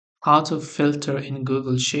how to filter in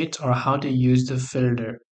Google Sheets or how to use the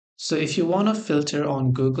filter. So if you want to filter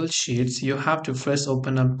on Google Sheets, you have to first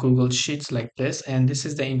open up Google Sheets like this, and this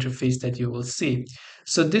is the interface that you will see.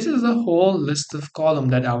 So this is a whole list of column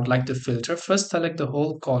that I would like to filter. First select the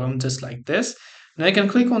whole column just like this. Now I can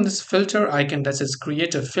click on this filter icon that says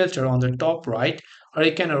create a filter on the top right, or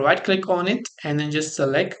you can right click on it and then just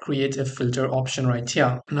select create a filter option right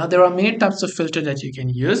here. Now there are many types of filter that you can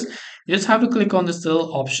use. You just have to click on this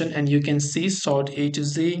little option and you can see sort A to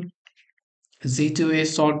Z, Z to A,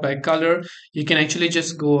 sort by color. You can actually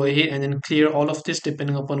just go ahead and then clear all of this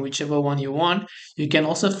depending upon whichever one you want. You can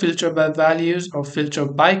also filter by values or filter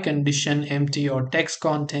by condition, empty or text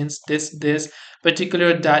contents, this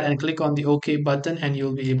particular that, and click on the OK button and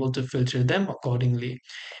you'll be able to filter them accordingly.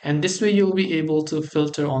 And this way you'll be able to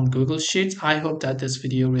filter on Google Sheets. I hope that this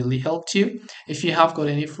video really helped you. If you have got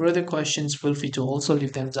any further questions, feel free to also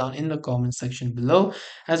leave them down in the comment section below.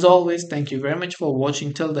 As always, thank you very much for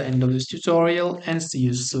watching till the end of this tutorial and see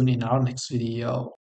you soon in our next video.